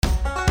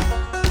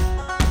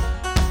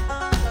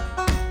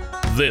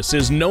This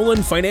is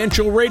Nolan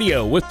Financial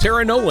Radio with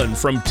Tara Nolan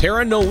from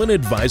Tara Nolan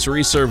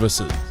Advisory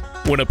Services.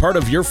 When a part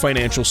of your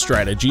financial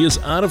strategy is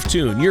out of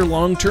tune, your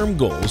long-term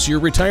goals, your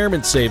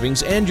retirement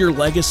savings, and your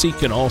legacy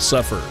can all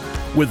suffer.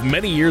 With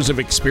many years of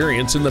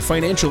experience in the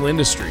financial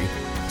industry,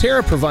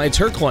 Tara provides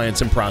her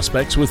clients and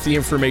prospects with the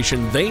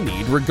information they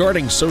need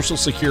regarding Social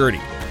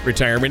Security,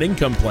 retirement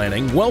income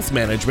planning, wealth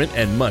management,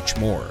 and much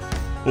more.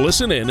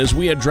 Listen in as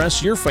we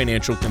address your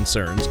financial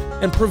concerns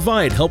and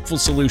provide helpful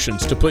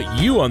solutions to put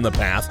you on the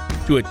path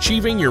to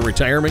achieving your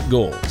retirement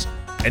goals.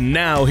 And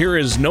now, here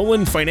is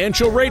Nolan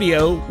Financial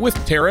Radio with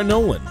Tara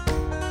Nolan.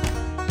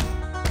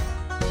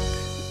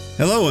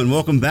 Hello and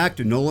welcome back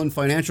to Nolan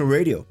Financial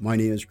Radio. My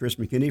name is Chris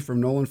McKinney from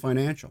Nolan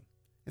Financial.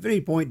 If at any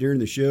point during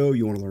the show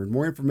you want to learn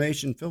more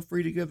information, feel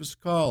free to give us a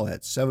call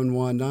at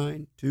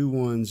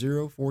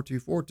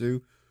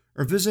 719-210-4242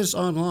 or visit us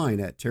online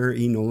at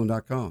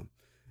taraenolan.com.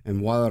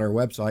 And while at our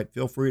website,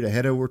 feel free to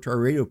head over to our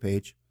radio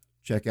page,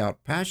 check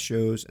out past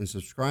shows, and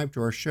subscribe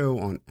to our show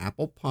on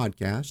Apple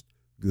Podcast,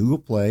 Google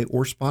Play,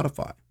 or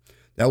Spotify.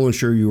 That will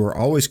ensure you are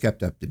always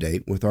kept up to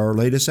date with our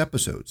latest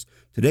episodes.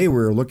 Today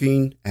we're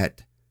looking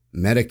at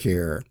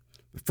Medicare.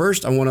 But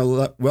first, I want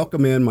to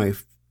welcome in my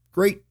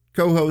great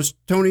co-host,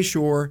 Tony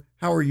Shore.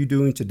 How are you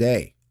doing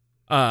today?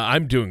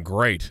 I'm doing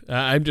great.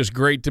 I'm just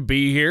great to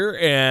be here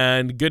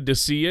and good to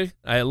see you.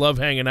 I love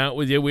hanging out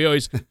with you. We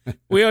always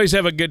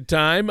have a good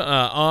time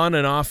on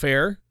and off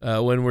air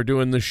when we're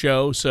doing the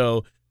show,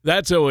 so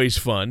that's always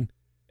fun.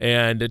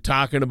 And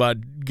talking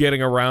about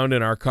getting around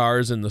in our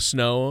cars in the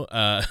snow.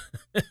 Now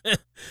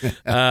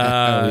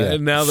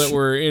that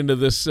we're into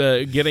this,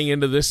 getting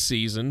into this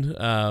season,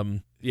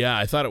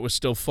 I thought it was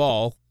still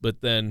fall,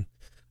 but then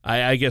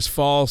I guess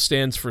fall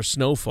stands for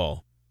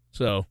snowfall.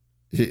 So.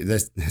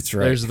 That's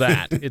right. There's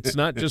that. It's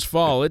not just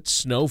fall, it's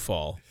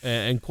snowfall,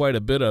 and quite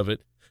a bit of it.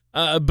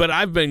 But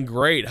I've been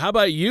great. How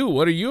about you?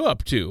 What are you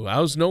up to?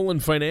 How's Nolan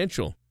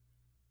Financial?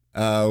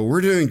 We're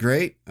doing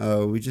great.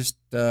 We just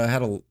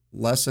had a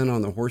lesson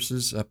on the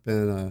horses up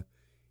in a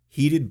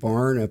heated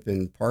barn up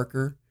in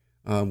Parker,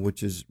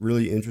 which is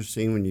really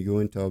interesting. When you go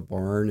into a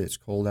barn, it's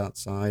cold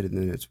outside and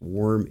then it's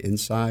warm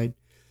inside.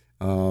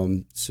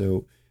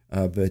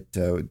 But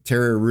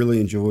Tara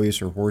really enjoys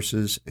her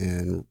horses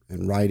and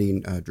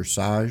riding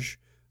dressage.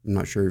 I'm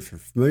not sure if you're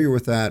familiar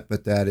with that,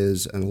 but that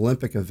is an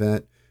Olympic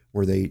event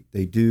where they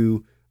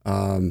do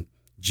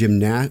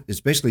it's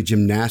basically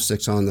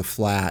gymnastics on the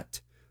flat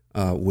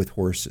with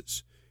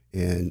horses.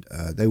 And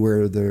they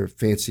wear their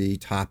fancy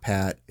top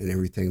hat and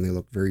everything. They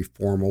look very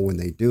formal when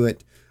they do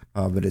it,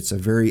 but it's a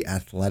very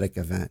athletic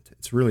event.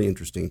 It's really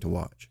interesting to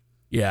watch.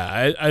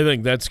 Yeah, I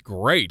think that's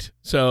great.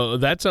 So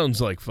that sounds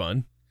like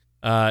fun.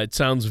 It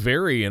sounds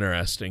very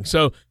interesting.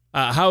 So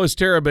how has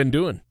Tara been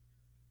doing?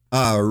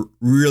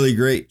 Really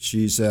great.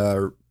 She's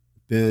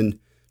been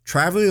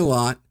traveling a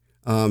lot.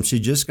 She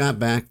just got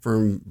back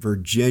from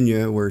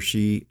Virginia where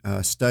she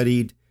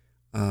studied.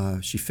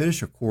 She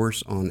finished a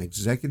course on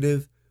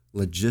executive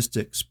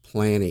logistics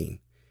planning.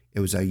 It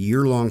was a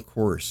year-long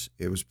course.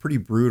 It was pretty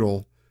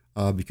brutal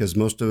because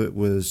most of it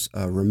was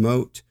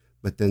remote,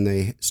 but then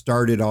they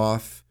started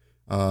off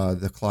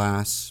the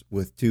class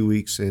with 2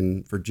 weeks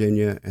in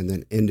Virginia and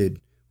then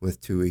ended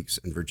with 2 weeks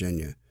in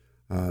Virginia.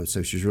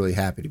 So she's really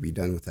happy to be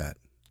done with that.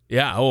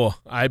 Yeah,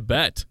 I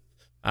bet.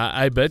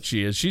 I bet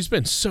she is. She's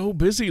been so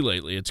busy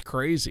lately. It's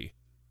crazy.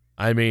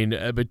 I mean,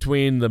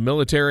 between the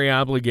military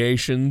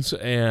obligations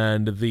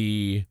and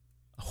the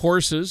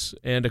horses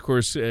and, of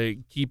course,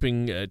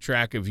 keeping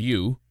track of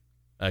you,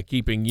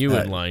 keeping you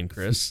in line,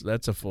 Chris,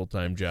 that's a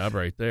full-time job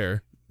right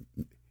there.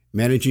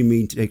 Managing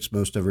me takes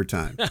most of her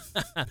time.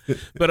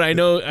 But I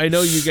know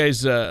you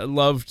guys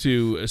love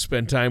to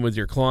spend time with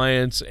your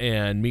clients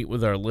and meet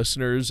with our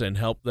listeners and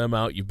help them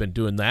out. You've been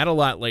doing that a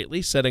lot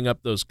lately, setting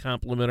up those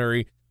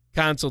complimentary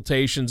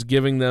consultations,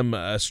 giving them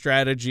a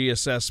strategy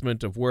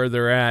assessment of where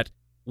they're at,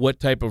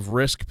 what type of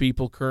risk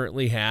people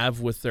currently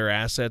have with their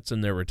assets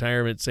and their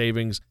retirement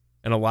savings.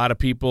 And a lot of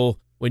people,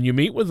 when you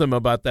meet with them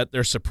about that,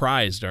 they're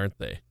surprised, aren't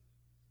they?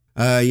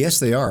 Yes,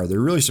 they are.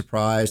 They're really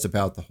surprised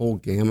about the whole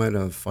gamut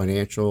of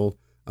financial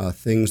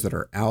things that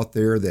are out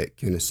there that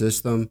can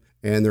assist them.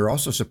 And they're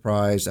also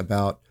surprised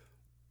about,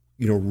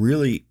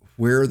 really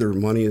where their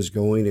money is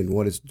going and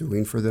what it's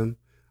doing for them.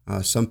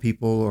 Some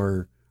people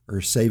are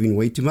saving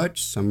way too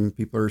much. Some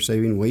people are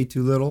saving way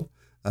too little.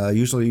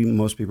 Usually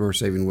most people are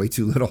saving way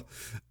too little.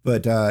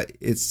 But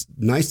it's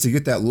nice to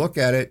get that look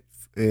at it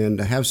and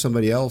to have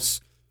somebody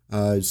else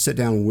sit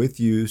down with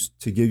you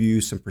to give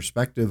you some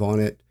perspective on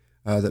it.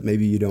 That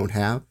maybe you don't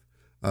have.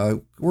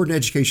 We're an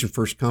education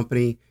first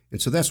company,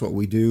 and so that's what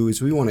we do is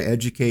we want to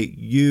educate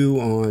you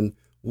on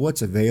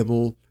what's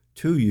available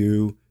to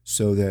you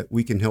so that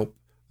we can help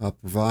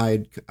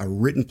provide a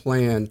written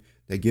plan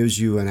that gives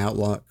you an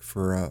outlook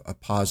for a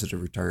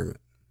positive retirement.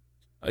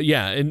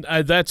 Yeah, and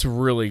that's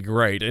really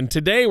great. And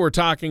today we're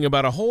talking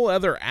about a whole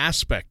other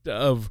aspect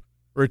of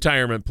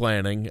retirement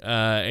planning,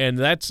 and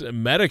that's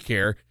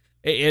Medicare.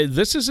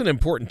 This is an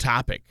important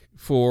topic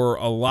for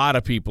a lot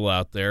of people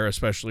out there,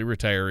 especially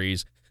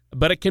retirees.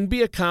 but it can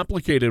be a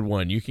complicated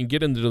one. You can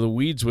get into the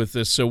weeds with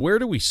this. So where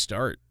do we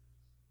start?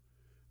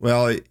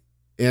 Well,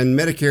 and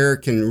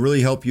Medicare can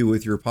really help you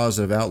with your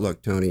positive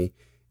outlook, Tony.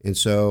 And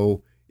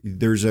so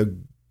there's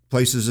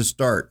places to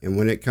start. And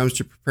when it comes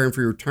to preparing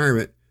for your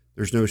retirement,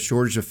 there's no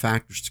shortage of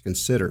factors to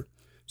consider.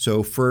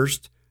 So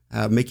first,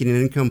 making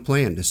an income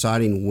plan,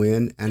 deciding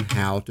when and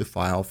how to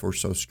file for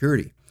Social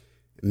Security,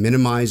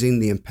 minimizing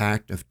the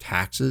impact of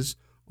taxes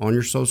on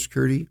your Social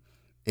Security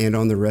and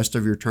on the rest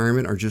of your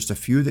retirement are just a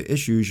few of the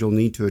issues you'll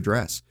need to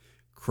address.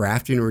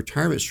 Crafting a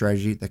retirement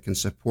strategy that can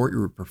support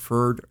your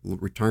preferred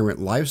retirement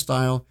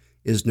lifestyle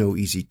is no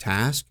easy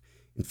task.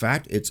 In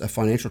fact, it's a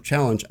financial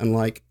challenge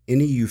unlike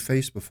any you've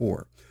faced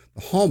before.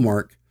 The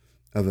hallmark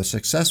of a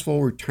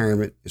successful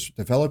retirement is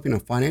developing a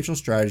financial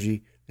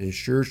strategy that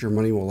ensures your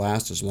money will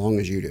last as long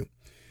as you do.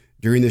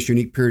 During this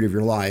unique period of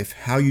your life,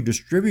 how you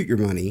distribute your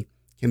money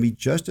can be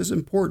just as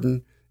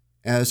important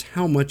as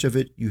how much of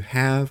it you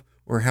have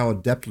or how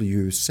adeptly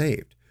you've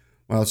saved.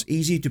 While it's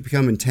easy to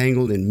become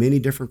entangled in many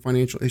different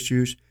financial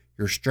issues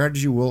your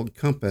strategy will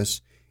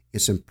encompass,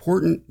 it's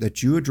important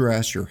that you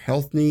address your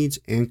health needs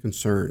and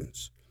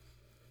concerns.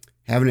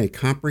 Having a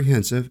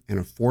comprehensive and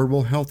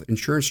affordable health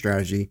insurance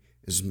strategy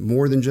is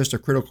more than just a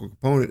critical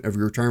component of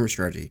your retirement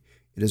strategy.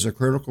 It is a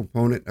critical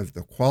component of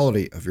the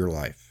quality of your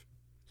life.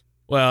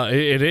 Well,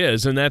 it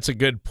is, and that's a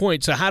good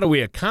point. So how do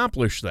we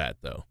accomplish that,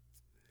 though?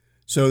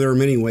 So there are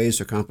many ways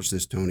to accomplish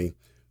this, Tony,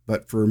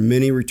 but for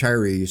many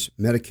retirees,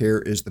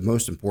 Medicare is the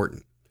most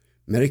important.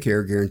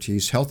 Medicare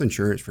guarantees health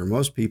insurance for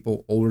most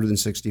people older than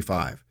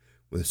 65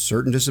 with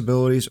certain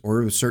disabilities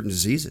or with certain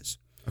diseases.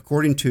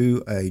 According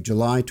to a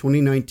July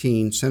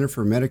 2019 Center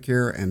for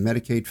Medicare and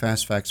Medicaid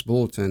Fast Facts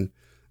Bulletin,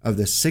 of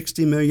the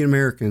 60 million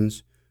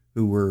Americans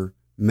who were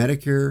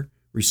Medicare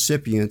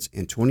recipients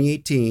in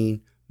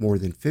 2018, more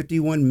than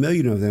 51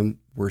 million of them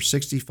were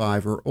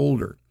 65 or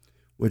older,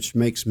 which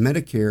makes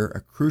Medicare a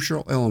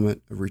crucial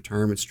element of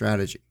retirement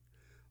strategy.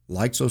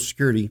 Like Social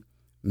Security,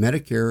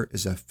 Medicare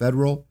is a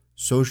federal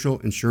social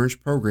insurance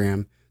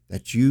program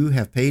that you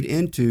have paid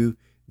into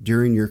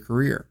during your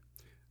career.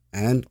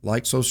 And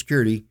like Social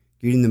Security,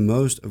 getting the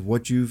most of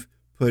what you've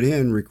put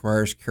in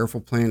requires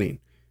careful planning,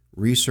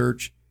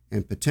 research,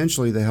 and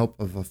potentially the help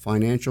of a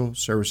financial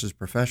services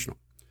professional.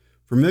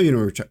 For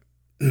millions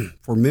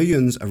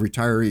of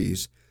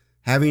retirees,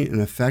 having an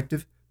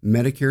effective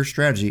Medicare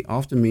strategy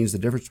often means the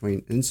difference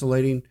between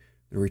insulating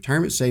their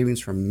retirement savings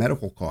from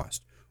medical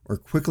costs or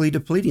quickly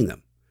depleting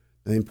them.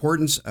 The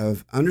importance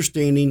of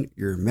understanding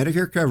your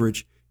Medicare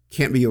coverage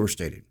can't be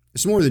overstated.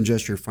 It's more than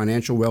just your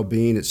financial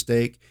well-being at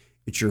stake.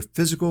 It's your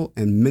physical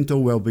and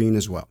mental well-being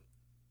as well.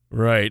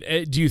 Right.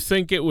 Do you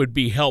think it would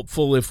be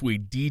helpful if we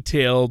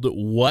detailed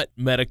what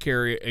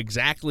Medicare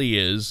exactly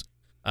is?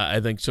 I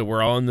think so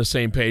we're all on the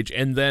same page,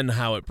 and then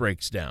how it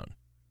breaks down.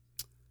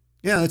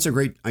 Yeah, that's a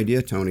great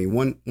idea, Tony.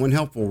 One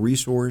helpful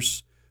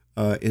resource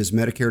is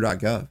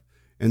Medicare.gov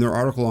and their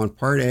article on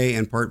Part A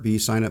and Part B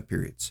sign-up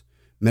periods.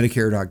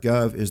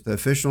 Medicare.gov is the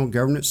official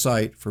government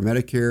site for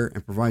Medicare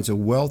and provides a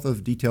wealth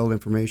of detailed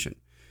information.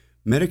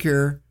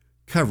 Medicare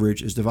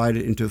coverage is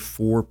divided into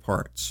 4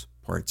 parts,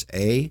 Parts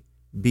A,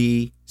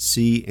 B,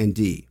 C, and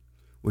D,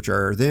 which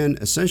are then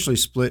essentially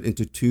split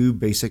into 2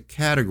 basic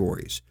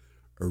categories,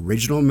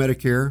 Original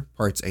Medicare,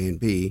 Parts A and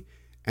B,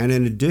 and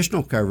an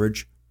additional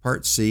coverage,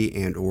 Part C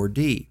and or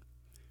D.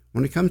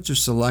 When it comes to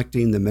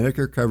selecting the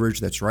Medicare coverage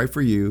that's right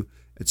for you,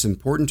 it's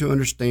important to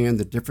understand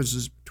the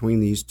differences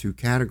between these 2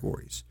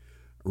 categories.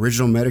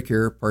 Original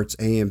Medicare, Parts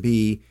A and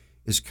B,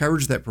 is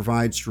coverage that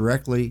provides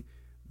directly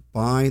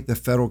by the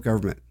federal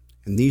government,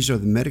 and these are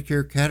the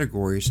Medicare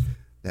categories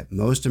that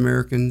most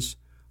Americans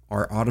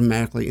are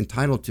automatically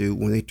entitled to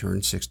when they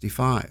turn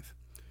 65.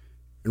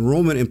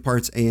 Enrollment in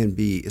Parts A and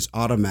B is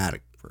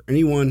automatic for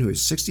anyone who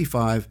is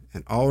 65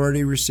 and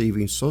already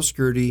receiving Social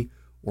Security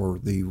or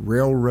the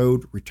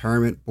Railroad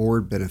Retirement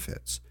Board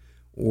benefits,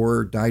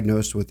 or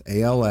diagnosed with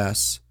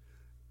ALS,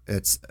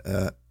 it's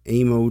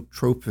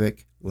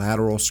amyotrophic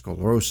lateral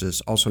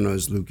sclerosis, also known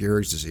as Lou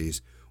Gehrig's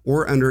disease,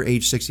 or under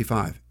age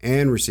 65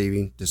 and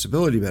receiving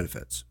disability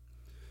benefits.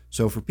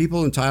 So for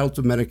people entitled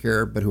to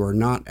Medicare but who are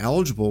not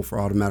eligible for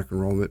automatic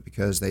enrollment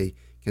because they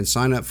can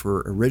sign up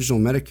for Original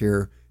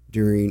Medicare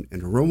during an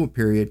enrollment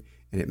period,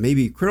 and it may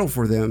be critical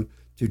for them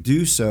to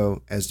do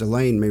so as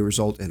delaying may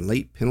result in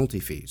late penalty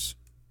fees.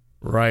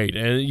 Right,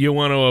 and you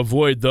want to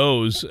avoid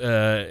those,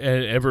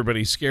 and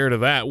everybody's scared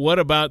of that. What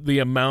about the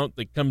amount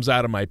that comes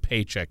out of my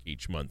paycheck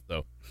each month,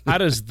 though? How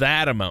does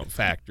that amount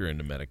factor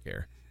into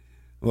Medicare?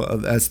 Well,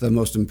 that's the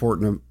most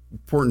important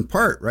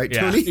part, right,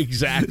 Yeah, Tony?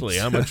 exactly.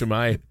 How much am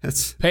I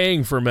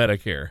paying for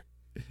Medicare?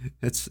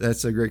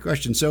 That's a great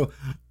question. So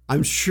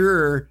I'm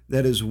sure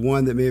that is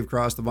one that may have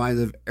crossed the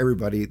minds of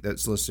everybody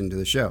that's listening to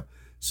the show.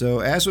 So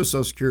as with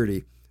Social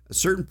Security, a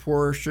certain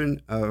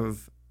portion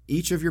of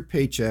each of your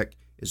paycheck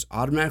is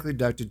automatically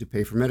deducted to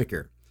pay for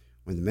Medicare.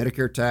 When the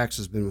Medicare tax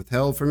has been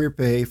withheld from your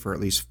pay for at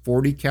least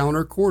 40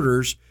 calendar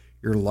quarters,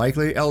 you're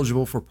likely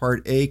eligible for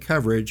Part A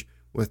coverage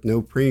with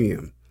no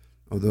premium.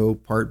 Although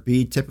Part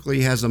B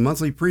typically has a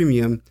monthly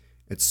premium,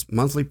 Its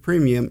monthly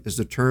premium is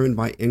determined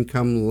by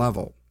income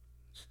level.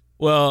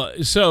 Well,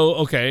 so,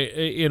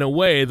 okay, in a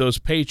way, those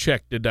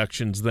paycheck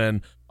deductions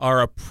then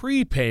are a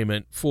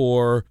prepayment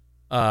for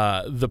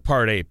the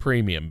Part A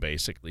premium,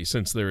 basically,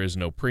 since there is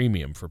no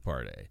premium for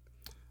Part A.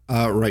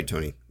 Right,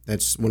 Tony.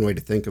 That's one way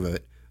to think of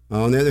it.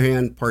 On the other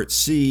hand, Part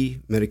C,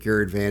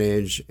 Medicare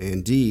Advantage,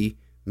 and D,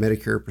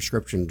 Medicare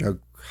prescription drug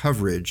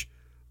coverage,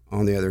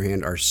 on the other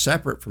hand, are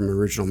separate from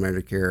original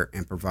Medicare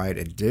and provide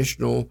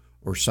additional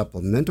or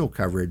supplemental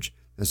coverage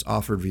that's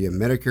offered via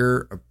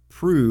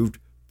Medicare-approved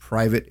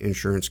private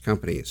insurance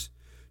companies.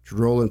 To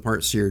enroll in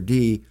Part C or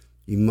D,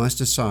 you must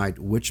decide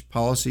which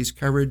policy's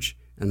coverage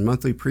and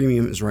monthly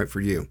premium is right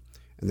for you,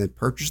 and then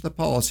purchase the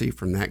policy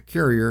from that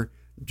carrier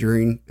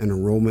during an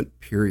enrollment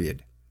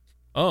period.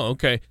 Oh,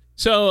 okay.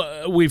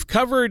 So we've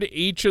covered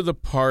each of the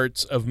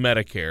parts of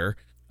Medicare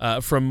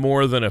from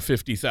more than a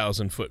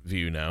 50,000-foot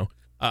view now.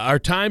 Our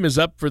time is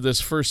up for this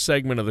first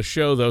segment of the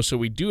show, though, so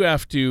we do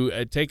have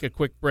to take a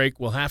quick break.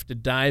 We'll have to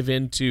dive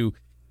into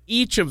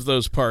each of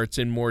those parts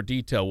in more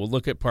detail. We'll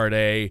look at Part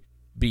A,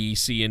 B,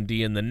 C, and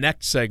D in the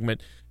next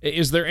segment.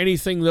 Is there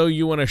anything, though,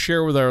 you want to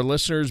share with our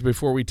listeners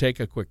before we take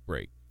a quick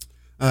break?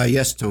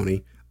 Yes,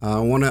 Tony. I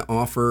want to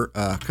offer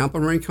a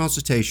complimentary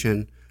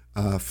consultation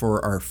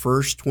for our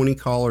first 20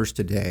 callers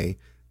today.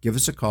 Give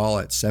us a call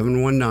at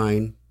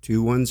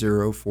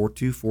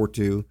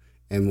 719-210-4242,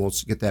 and we'll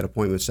get that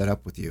appointment set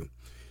up with you.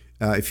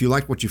 If you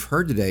like what you've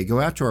heard today,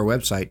 go out to our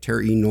website,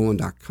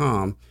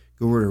 TaraENolan.com.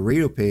 Go over to the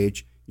radio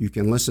page. You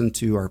can listen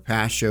to our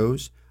past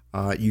shows.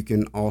 You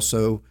can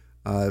also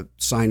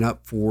sign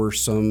up for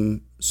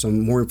some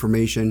more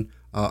information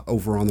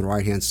over on the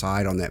right-hand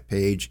side on that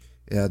page.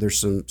 There's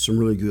some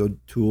really good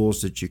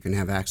tools that you can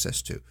have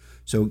access to.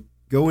 So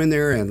go in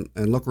there and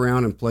look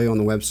around and play on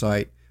the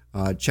website.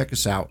 Check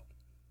us out.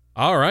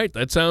 All right,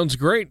 that sounds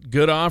great.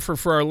 Good offer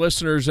for our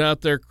listeners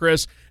out there,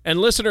 Chris. And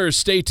listeners,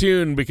 stay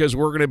tuned because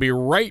we're going to be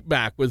right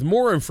back with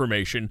more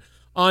information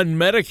on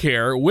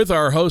Medicare with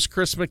our host,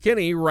 Chris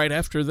McKinney, right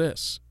after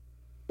this.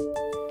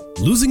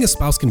 Losing a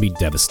spouse can be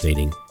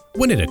devastating.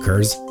 When it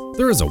occurs,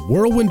 there is a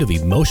whirlwind of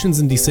emotions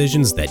and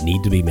decisions that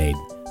need to be made.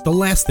 The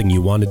last thing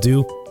you want to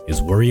do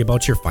is worry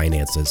about your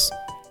finances.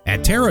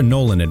 At Tara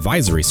Nolan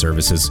Advisory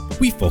Services,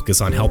 we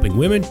focus on helping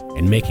women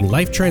and making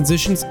life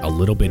transitions a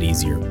little bit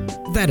easier.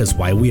 That is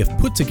why we have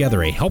put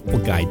together a helpful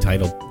guide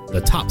titled,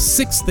 The Top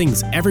 6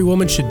 Things Every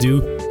Woman Should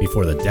Do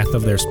Before the Death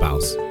of Their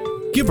Spouse.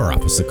 Give our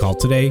office a call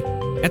today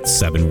at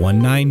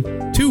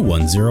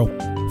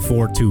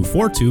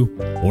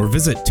 719-210-4242 or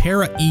visit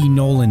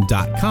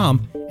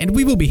TaraENolan.com and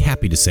we will be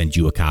happy to send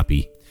you a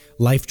copy.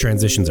 Life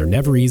transitions are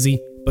never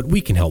easy, but we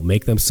can help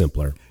make them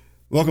simpler.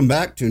 Welcome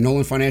back to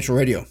Nolan Financial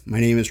Radio.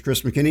 My name is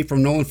Chris McKinney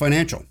from Nolan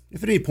Financial.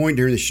 If at any point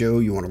during the show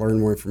you want to learn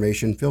more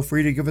information, feel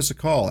free to give us a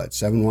call at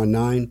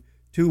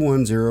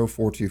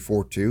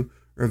 719-210-4242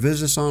 or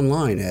visit us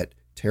online at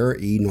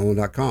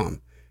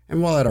TaraENolan.com.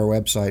 And while at our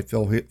website,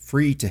 feel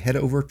free to head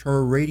over to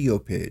our radio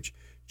page,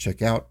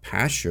 check out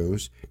past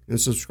shows, and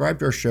subscribe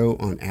to our show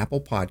on Apple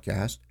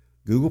Podcast,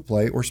 Google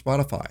Play, or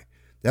Spotify.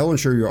 That will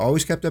ensure you're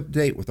always kept up to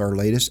date with our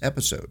latest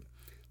episode.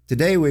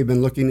 Today, we've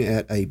been looking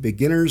at a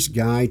beginner's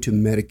guide to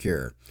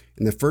Medicare.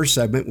 In the first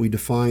segment, we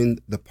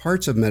defined the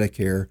parts of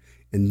Medicare.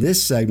 In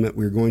this segment,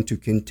 we're going to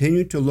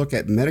continue to look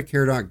at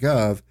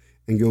Medicare.gov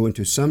and go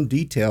into some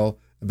detail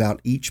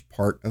about each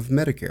part of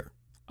Medicare.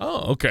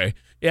 Oh, okay.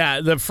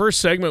 Yeah, the first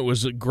segment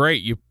was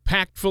great. You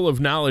packed full of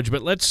knowledge,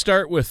 but let's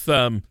start with, it's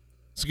going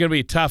to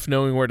be tough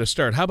knowing where to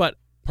start. How about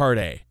Part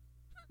A?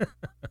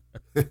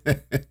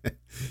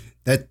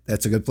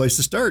 That's a good place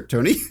to start,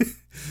 Tony.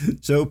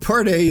 So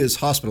Part A is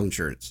hospital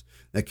insurance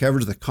that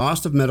covers the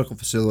cost of medical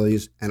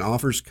facilities and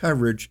offers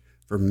coverage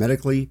for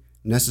medically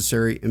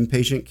necessary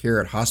inpatient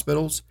care at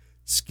hospitals,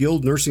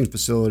 skilled nursing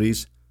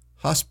facilities,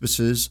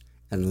 hospices,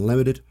 and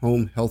limited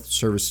home health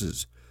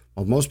services.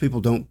 While most people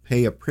don't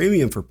pay a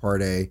premium for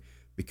Part A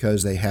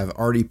because they have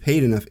already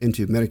paid enough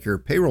into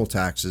Medicare payroll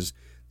taxes,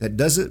 that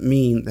doesn't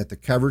mean that the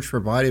coverage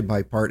provided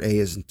by Part A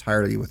is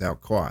entirely without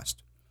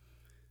cost.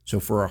 So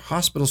for a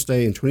hospital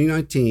stay in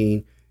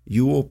 2019,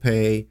 you will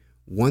pay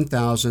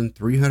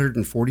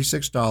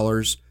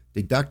 $1,346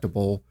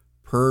 deductible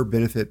per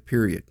benefit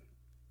period.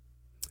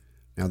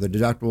 Now the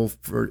deductible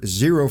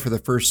is $0 for the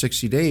first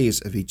 60 days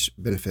of each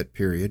benefit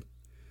period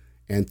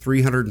and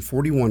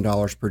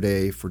 $341 per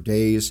day for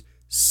days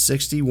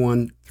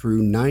 61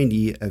 through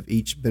 90 of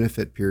each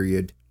benefit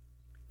period.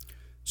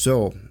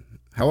 So,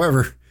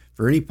 however,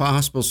 for any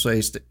hospital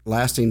stay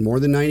lasting more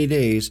than 90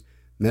 days,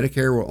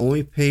 Medicare will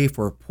only pay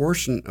for a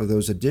portion of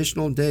those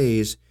additional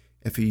days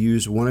if you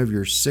use one of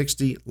your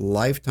 60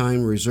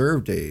 lifetime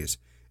reserve days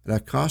at a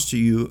cost to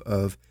you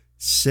of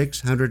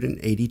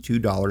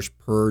 $682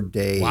 per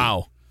day.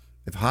 Wow.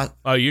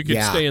 You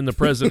could stay in the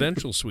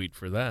presidential suite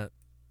for that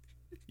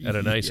at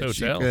a nice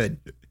hotel. You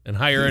could. And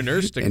hire a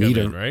nurse to come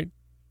in, right?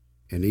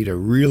 And eat a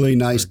really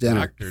nice dinner.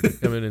 Doctor to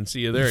come in and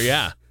see you there,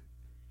 yeah.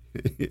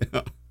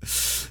 Yeah.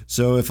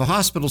 So if a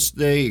hospital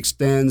stay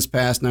extends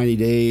past 90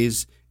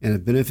 days and a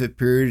benefit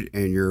period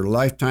and your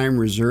lifetime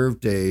reserve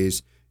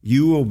days,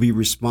 you will be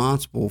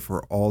responsible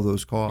for all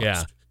those costs.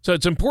 Yeah. So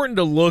it's important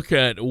to look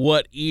at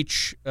what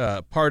each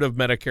part of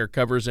Medicare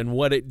covers and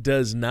what it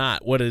does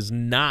not. What is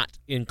not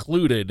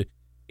included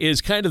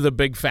is kind of the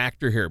big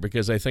factor here,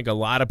 because I think a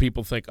lot of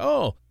people think,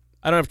 oh,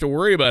 I don't have to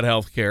worry about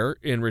health care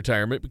in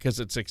retirement because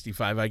at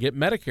 65 I get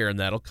Medicare and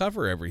that'll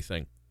cover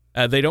everything.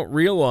 They don't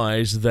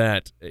realize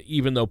that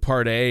even though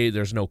Part A,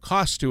 there's no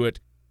cost to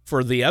it,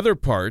 for the other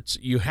parts,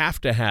 you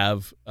have to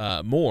have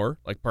more,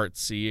 like Part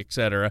C, et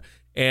cetera.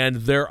 And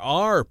there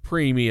are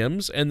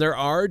premiums and there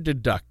are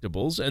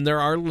deductibles and there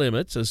are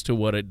limits as to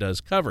what it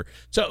does cover.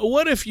 So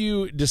what if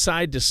you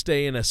decide to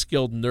stay in a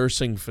skilled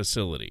nursing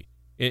facility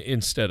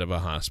instead of a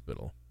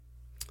hospital?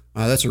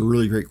 That's a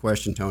really great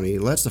question, Tony.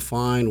 Let's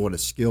define what a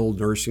skilled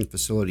nursing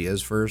facility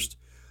is first.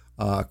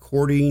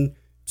 According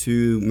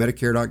to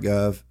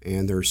Medicare.gov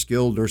and their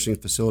skilled nursing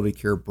facility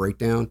care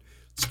breakdown,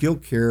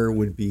 skilled care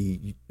would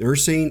be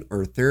nursing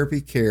or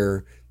therapy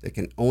care that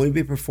can only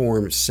be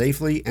performed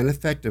safely and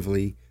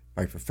effectively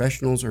by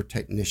professionals or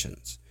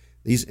technicians.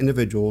 These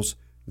individuals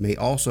may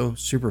also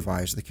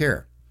supervise the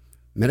care.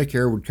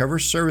 Medicare would cover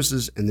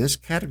services in this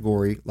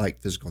category like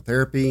physical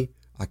therapy,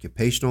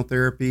 occupational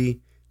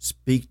therapy,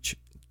 speech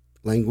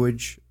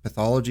language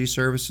pathology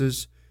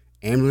services,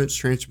 ambulance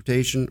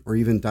transportation, or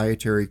even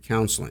dietary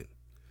counseling.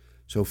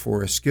 So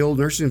for a skilled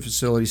nursing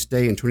facility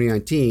stay in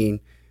 2019,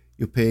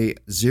 you'll pay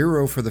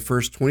 $0 for the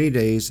first 20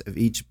 days of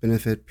each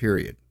benefit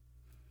period,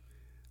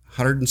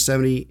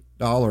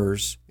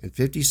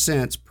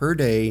 $170.50 per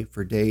day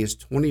for days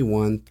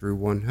 21 through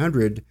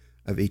 100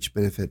 of each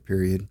benefit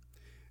period,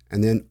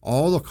 and then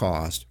all the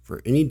cost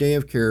for any day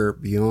of care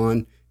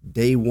beyond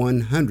day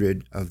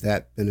 100 of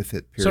that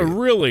benefit period. So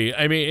really,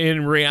 I mean,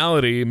 in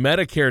reality,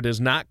 Medicare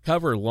does not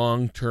cover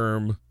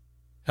long-term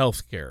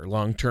health care,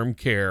 long-term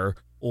care,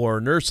 or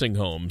nursing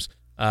homes.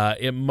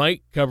 It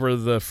might cover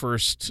the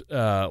first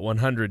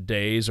 100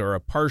 days or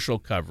a partial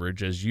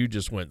coverage, as you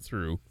just went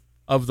through,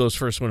 of those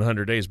first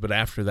 100 days, but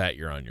after that,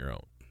 you're on your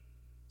own.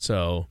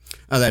 So,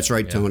 that's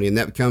right, Tony, and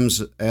that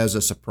comes as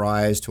a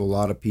surprise to a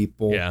lot of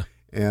people. Yeah.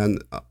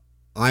 And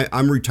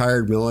I'm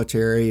retired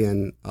military,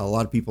 and a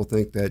lot of people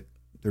think that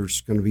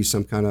there's going to be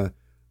some kind of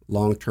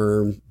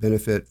long-term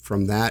benefit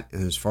from that,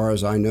 and as far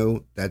as I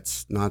know,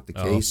 that's not the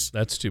case.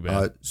 That's too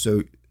bad.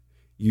 So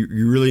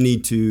you really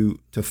need to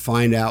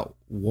find out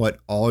what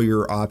all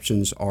your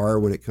options are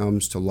when it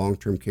comes to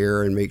long-term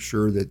care, and make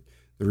sure that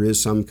there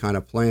is some kind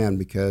of plan,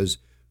 because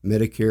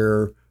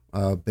Medicare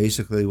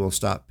basically will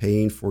stop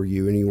paying for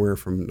you anywhere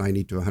from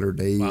 90 to 100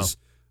 days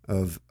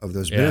of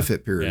those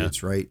benefit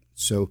periods, right?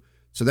 So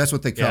that's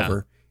what they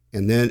cover,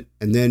 and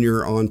then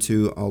you're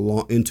onto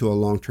into a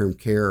long-term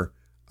care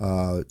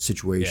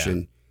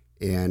situation,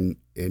 and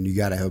you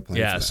got to have a plan.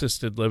 Yeah, for that.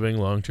 Assisted living,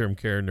 long-term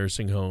care,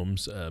 nursing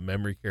homes,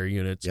 memory care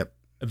units. Yep.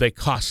 They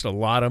cost a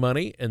lot of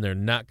money, and they're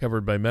not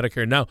covered by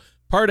Medicare. Now,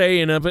 Part A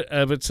in of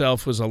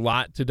itself was a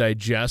lot to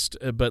digest,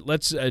 but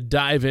let's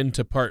dive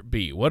into Part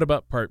B. What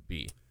about Part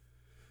B?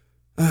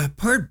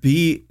 Part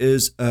B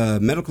is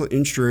medical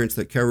insurance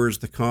that covers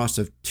the cost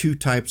of two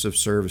types of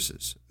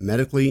services: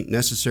 medically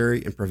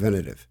necessary and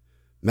preventative.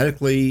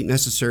 Medically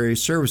necessary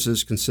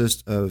services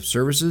consist of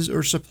services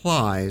or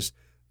supplies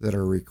that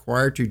are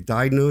required to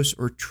diagnose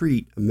or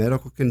treat a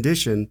medical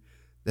condition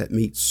that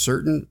meets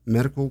certain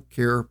medical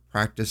care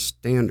practice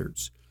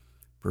standards.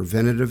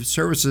 Preventative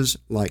services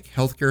like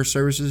healthcare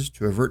services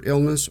to avert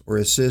illness or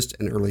assist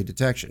in early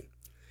detection.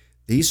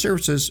 These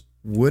services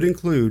would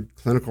include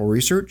clinical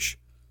research,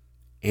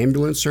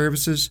 ambulance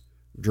services,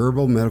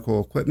 durable medical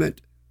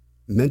equipment,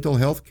 mental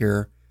health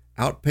care,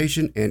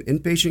 outpatient and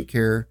inpatient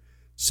care,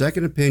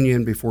 second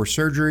opinion before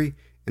surgery,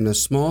 and a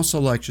small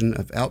selection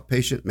of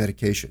outpatient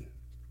medication.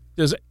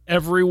 Does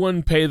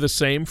everyone pay the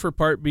same for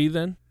Part B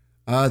then?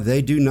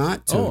 They do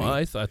not, Tony. Oh,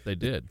 I thought they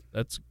did.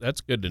 That's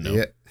good to know.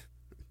 Yeah.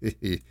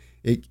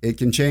 It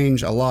can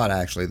change a lot,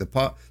 actually.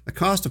 The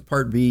cost of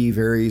Part B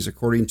varies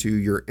according to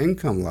your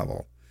income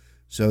level.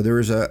 So there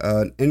is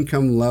an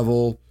income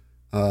level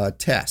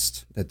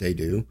test that they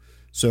do.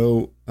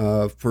 So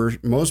for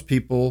most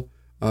people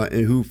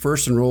who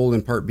first enrolled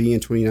in Part B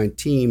in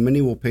 2019, many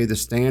will pay the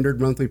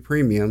standard monthly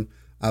premium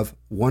of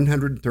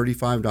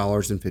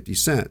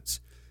 $135.50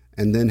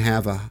 and then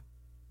have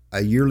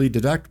a yearly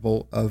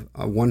deductible of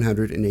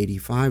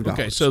 $185.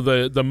 Okay, so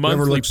the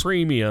monthly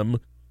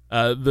premium,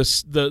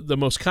 the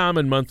most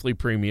common monthly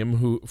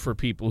premium for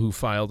people who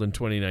filed in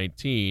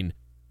 2019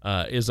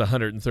 is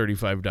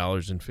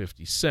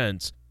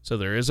 $135.50. So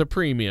there is a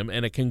premium,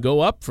 and it can go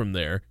up from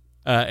there.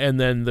 And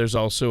then there's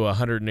also a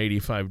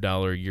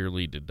 $185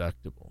 yearly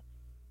deductible.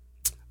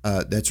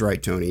 That's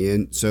right, Tony.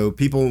 And so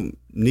people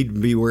need to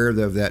be aware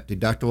of that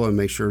deductible and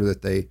make sure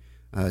that they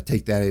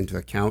take that into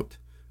account,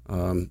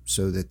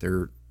 so that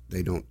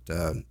they don't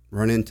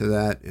run into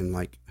that and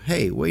like,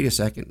 hey, wait a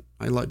second,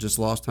 I just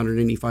lost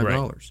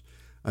 $185.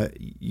 Right.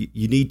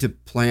 You need to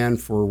plan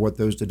for what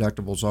those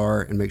deductibles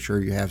are and make sure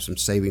you have some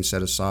savings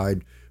set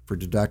aside for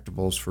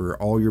deductibles for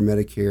all your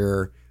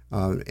Medicare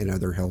and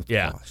other health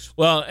costs.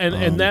 Well,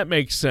 and that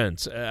makes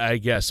sense, I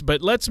guess.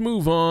 But let's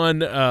move on.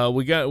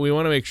 We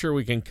want to make sure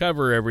we can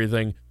cover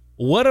everything.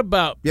 What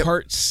about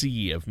Part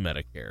C of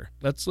Medicare?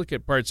 Let's look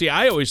at Part C.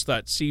 I always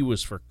thought C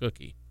was for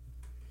cookie.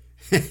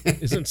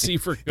 Isn't C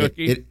for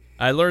cookie?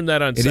 I learned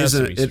that on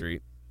Sesame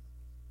Street.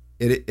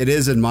 It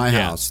is in my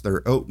house.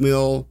 They're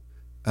oatmeal,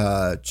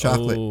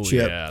 chocolate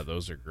chip. Yeah,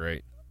 those are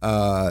great.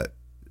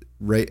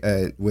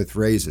 With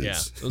raisins. Yeah,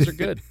 those are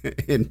good.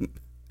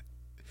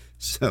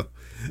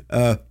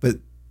 But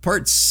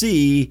Part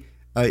C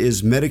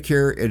is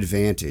Medicare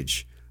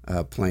Advantage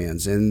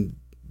plans, and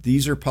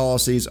these are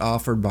policies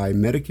offered by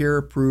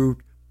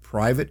Medicare-approved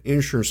private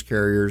insurance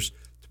carriers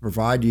to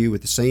provide you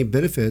with the same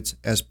benefits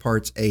as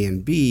Parts A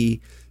and B,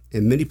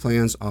 and many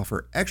plans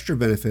offer extra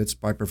benefits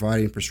by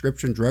providing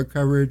prescription drug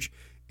coverage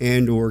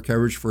and or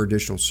coverage for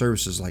additional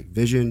services like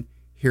vision,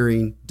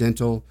 hearing,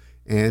 dental,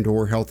 and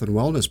or health and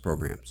wellness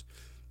programs.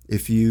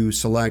 If you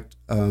select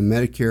a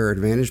Medicare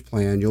Advantage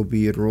plan, you'll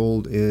be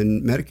enrolled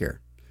in Medicare,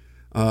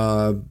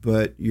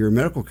 but your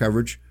medical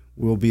coverage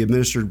will be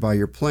administered by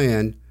your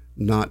plan,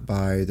 not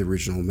by the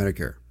original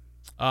Medicare.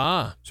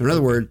 So in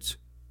other words,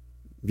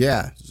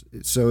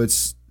 so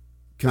it's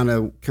kind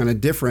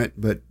of different,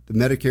 but the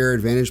Medicare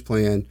Advantage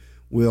plan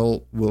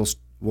will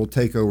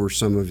take over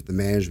some of the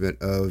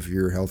management of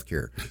your health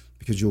care,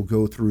 because you'll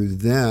go through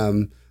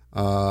them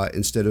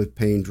instead of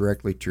paying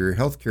directly to your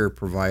health care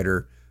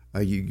provider.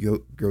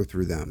 You go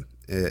through them,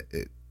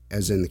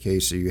 as in the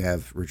case that you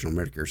have original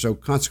Medicare. So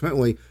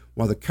consequently,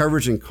 while the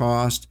coverage and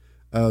cost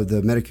of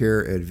the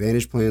Medicare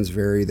Advantage plans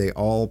vary, they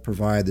all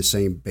provide the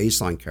same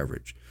baseline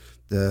coverage.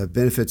 The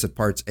benefits of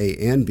Parts A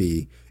and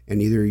B, and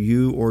either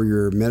you or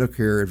your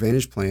Medicare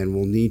Advantage plan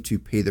will need to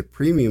pay the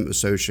premium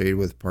associated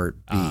with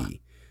Part B.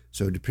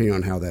 So depending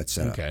on how that's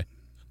set up. Okay.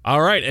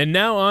 All right, and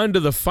now on to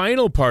the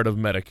final part of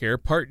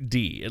Medicare, Part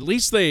D. At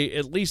least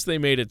they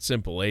made it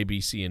simple, A, B,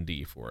 C, and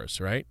D for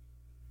us, right?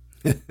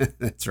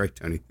 That's right,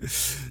 Tony.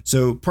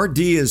 So Part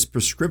D is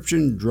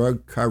prescription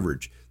drug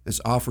coverage that's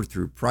offered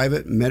through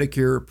private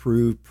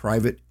Medicare-approved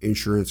private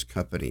insurance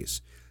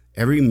companies.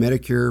 Every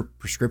Medicare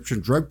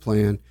prescription drug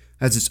plan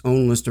has its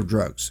own list of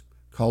drugs,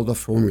 called a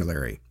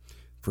formulary,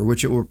 for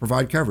which it will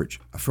provide coverage.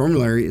 A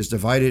formulary is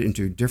divided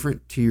into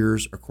different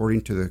tiers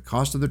according to the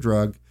cost of the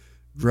drug.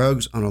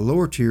 Drugs on a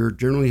lower tier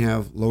generally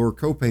have lower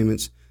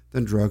copayments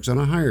than drugs on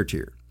a higher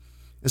tier.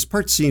 As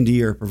Part C and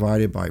D are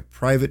provided by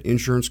private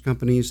insurance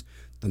companies,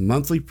 the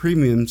monthly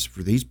premiums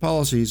for these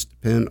policies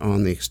depend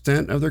on the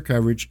extent of their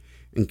coverage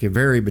and can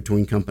vary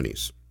between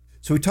companies.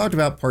 So we talked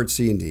about Part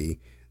C and D.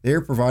 They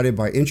are provided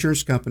by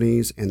insurance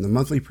companies, and the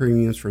monthly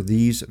premiums for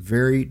these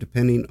vary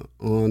depending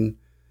on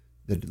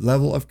the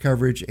level of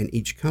coverage in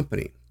each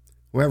company.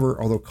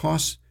 However, although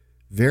costs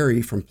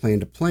vary from plan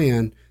to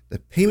plan, the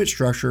payment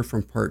structure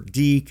from Part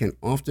D can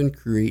often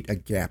create a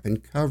gap in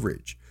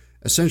coverage.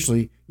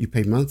 Essentially, you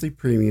pay monthly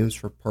premiums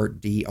for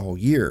Part D all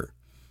year.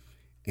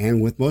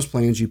 And with most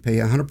plans, you pay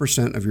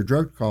 100% of your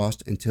drug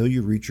cost until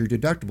you reach your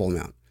deductible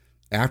amount.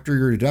 After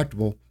your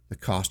deductible, the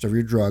cost of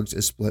your drugs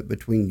is split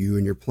between you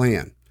and your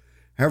plan.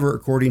 However,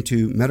 according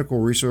to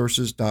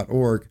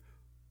medicalresources.org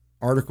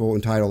article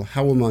entitled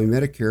 "How Will My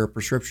Medicare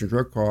Prescription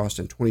Drug Cost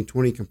in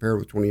 2020 Compare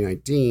with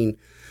 2019?"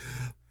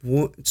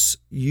 once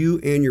you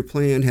and your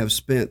plan have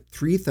spent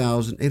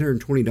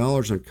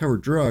 $3,820 on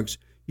covered drugs,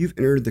 you've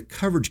entered the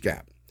coverage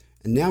gap.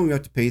 And now you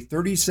have to pay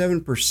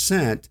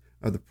 37%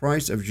 of the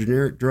price of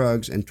generic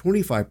drugs and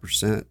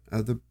 25%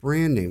 of the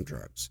brand name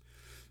drugs.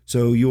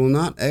 So you will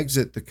not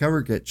exit the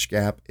coverage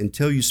gap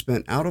until you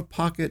spent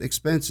out-of-pocket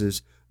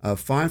expenses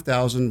of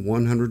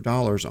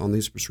 $5,100 on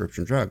these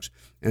prescription drugs.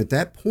 And at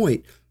that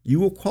point, you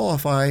will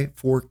qualify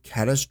for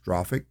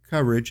catastrophic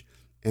coverage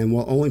and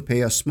will only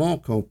pay a small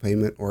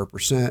copayment or a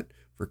percent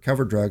for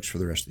covered drugs for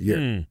the rest of the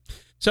year.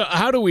 So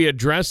how do we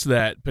address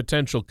that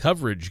potential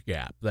coverage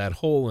gap, that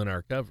hole in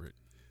our coverage?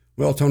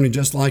 Well, Tony,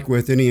 just like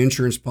with any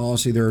insurance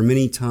policy, there are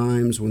many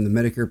times when the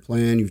Medicare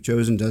plan you've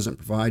chosen doesn't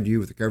provide you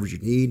with the coverage you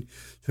need.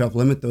 To help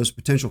limit those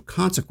potential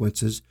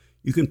consequences,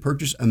 you can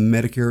purchase a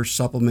Medicare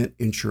supplement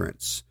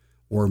insurance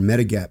or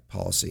Medigap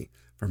policy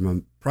from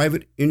a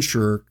private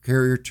insurer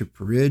carrier to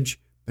bridge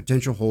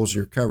potential holes in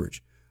your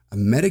coverage. A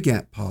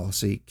Medigap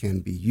policy can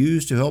be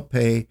used to help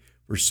pay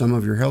for some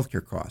of your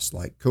healthcare costs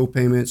like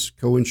copayments,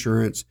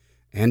 coinsurance,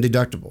 and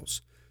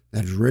deductibles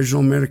that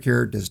original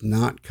Medicare does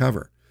not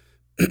cover.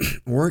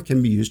 Or it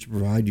can be used to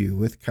provide you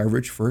with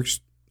coverage for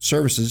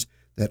services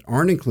that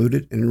aren't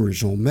included in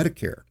original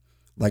Medicare,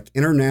 like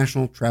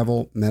international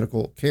travel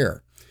medical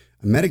care.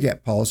 A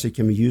Medigap policy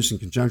can be used in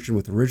conjunction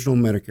with original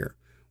Medicare,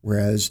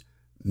 whereas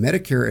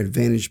Medicare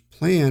Advantage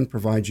plan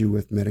provides you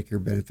with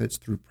Medicare benefits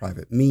through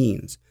private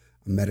means.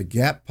 A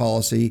Medigap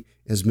policy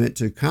is meant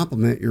to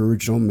complement your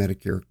original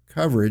Medicare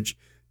coverage.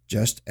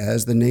 Just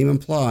as the name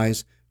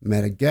implies,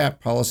 Medigap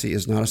policy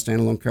is not a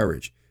standalone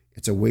coverage.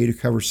 It's a way to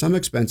cover some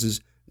expenses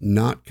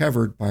not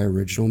covered by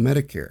original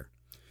Medicare.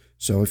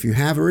 So if you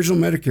have original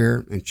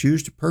Medicare and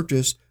choose to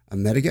purchase a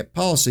Medigap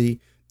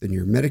policy, then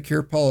your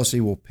Medicare policy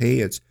will pay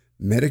its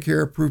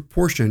Medicare-approved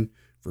portion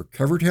for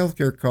covered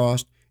healthcare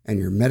costs and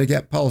your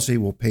Medigap policy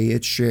will pay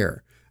its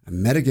share. A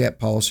Medigap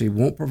policy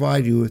won't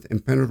provide you with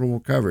impenetrable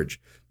coverage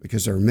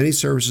because there are many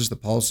services the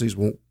policies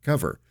won't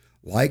cover,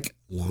 like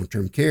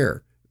long-term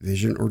care,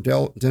 vision or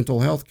dental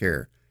health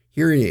care,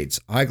 hearing aids,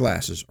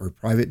 eyeglasses, or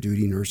private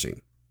duty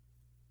nursing.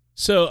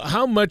 So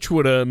how much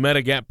would a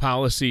Medigap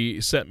policy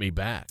set me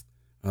back?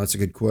 That's a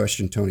good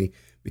question, Tony,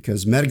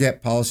 because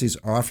Medigap policies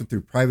are offered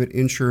through private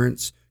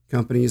insurance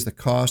companies. The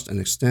cost and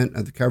extent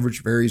of the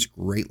coverage varies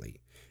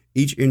greatly.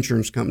 Each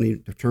insurance company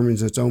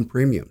determines its own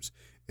premiums,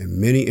 and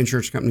many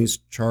insurance companies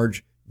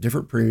charge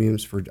different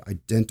premiums for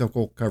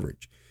identical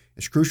coverage.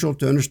 It's crucial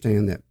to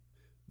understand that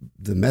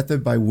the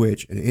method by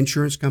which an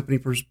insurance company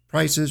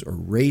prices or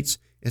rates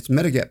its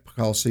Medigap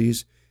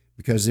policies,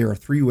 because there are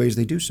three ways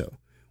they do so.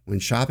 When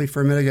shopping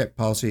for a Medigap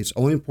policy, it's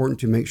only important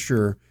to make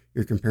sure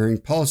you're comparing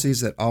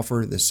policies that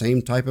offer the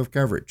same type of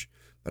coverage,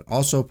 but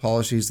also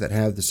policies that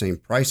have the same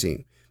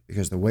pricing,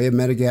 because the way a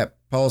Medigap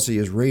policy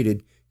is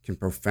rated can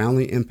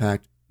profoundly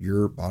impact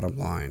your bottom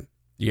line.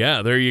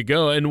 Yeah, there you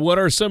go. And what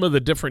are some of the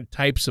different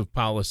types of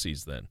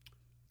policies then?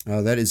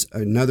 That is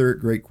another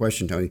great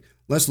question, Tony.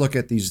 Let's look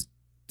at these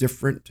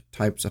different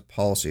types of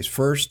policies.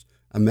 First,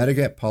 a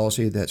Medigap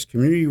policy that's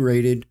community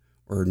rated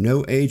or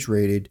no age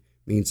rated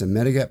means a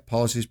Medigap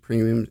policy's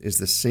premium is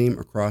the same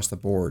across the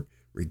board,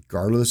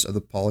 regardless of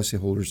the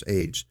policyholder's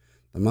age.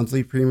 The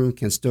monthly premium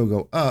can still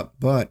go up,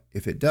 but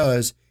if it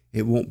does,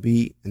 it won't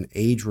be an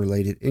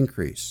age-related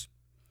increase.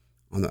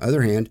 On the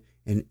other hand,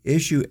 an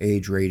issue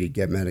age-rated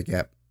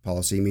Medigap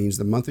policy means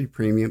the monthly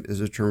premium is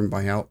determined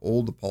by how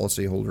old the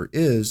policyholder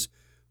is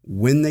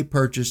when they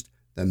purchased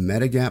the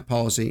Medigap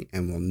policy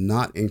and will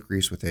not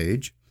increase with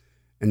age.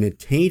 An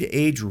attained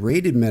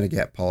age-rated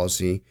Medigap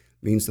policy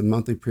means the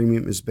monthly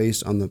premium is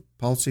based on the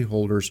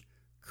policyholder's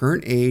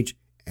current age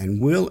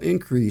and will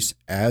increase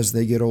as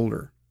they get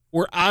older.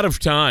 We're out of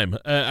time.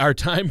 Our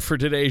time for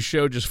today's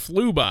show just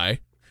flew by,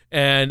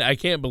 and I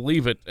can't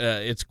believe it.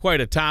 It's quite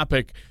a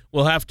topic.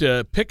 We'll have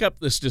to pick up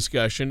this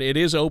discussion. It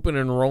is open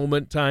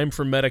enrollment time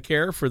for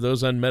Medicare. For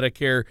those on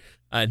Medicare,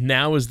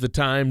 now is the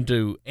time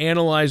to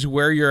analyze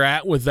where you're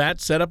at with that.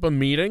 Set up a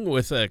meeting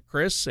with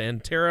Chris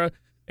and Tara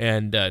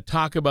and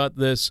talk about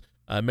this.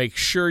 Make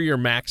sure you're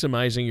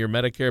maximizing your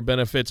Medicare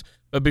benefits.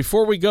 But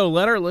before we go,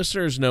 let our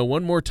listeners know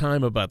one more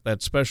time about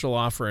that special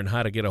offer and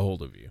how to get a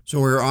hold of you. So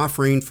we're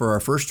offering for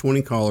our first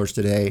 20 callers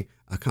today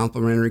a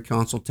complimentary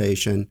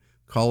consultation.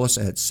 Call us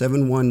at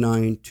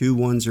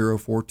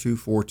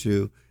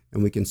 719-210-4242,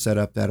 and we can set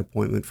up that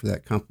appointment for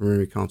that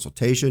complimentary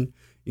consultation.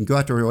 You can go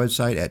out to our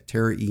website at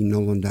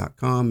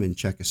taraenolan.com and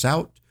check us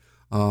out.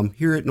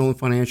 Here at Nolan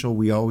Financial,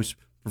 we always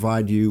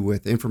provide you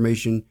with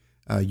information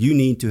you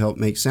need to help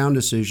make sound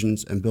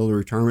decisions and build a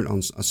retirement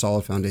on a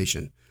solid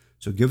foundation.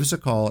 So give us a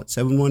call at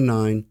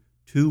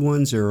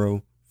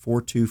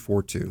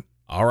 719-210-4242.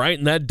 All right,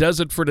 and that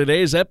does it for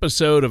today's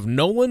episode of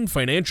Nolan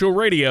Financial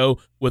Radio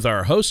with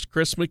our host,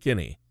 Chris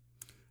McKinney.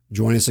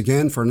 Join us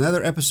again for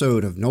another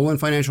episode of Nolan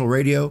Financial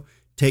Radio.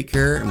 Take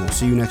care, and we'll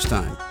see you next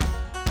time.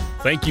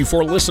 Thank you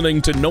for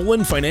listening to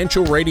Nolan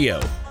Financial Radio.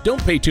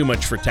 Don't pay too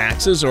much for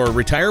taxes or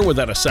retire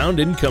without a sound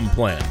income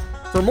plan.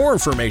 For more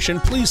information,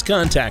 please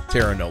contact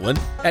Tara Nolan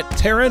at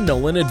Tara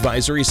Nolan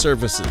Advisory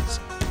Services.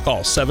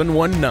 Call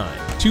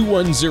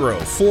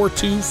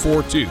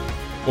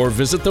 719-210-4242 or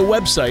visit the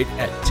website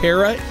at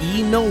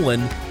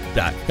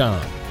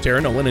taraenolan.com. Tara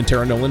Nolan and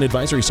Tara Nolan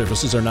Advisory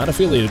Services are not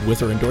affiliated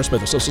with or endorsed by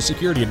the Social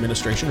Security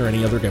Administration or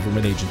any other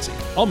government agency.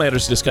 All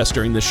matters discussed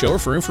during this show are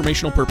for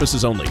informational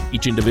purposes only.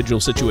 Each individual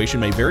situation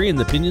may vary, and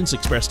the opinions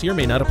expressed here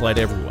may not apply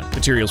to everyone.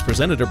 Materials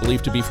presented are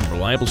believed to be from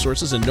reliable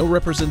sources, and no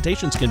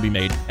representations can be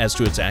made as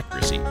to its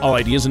accuracy. All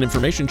ideas and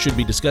information should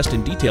be discussed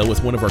in detail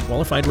with one of our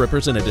qualified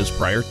representatives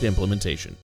prior to implementation.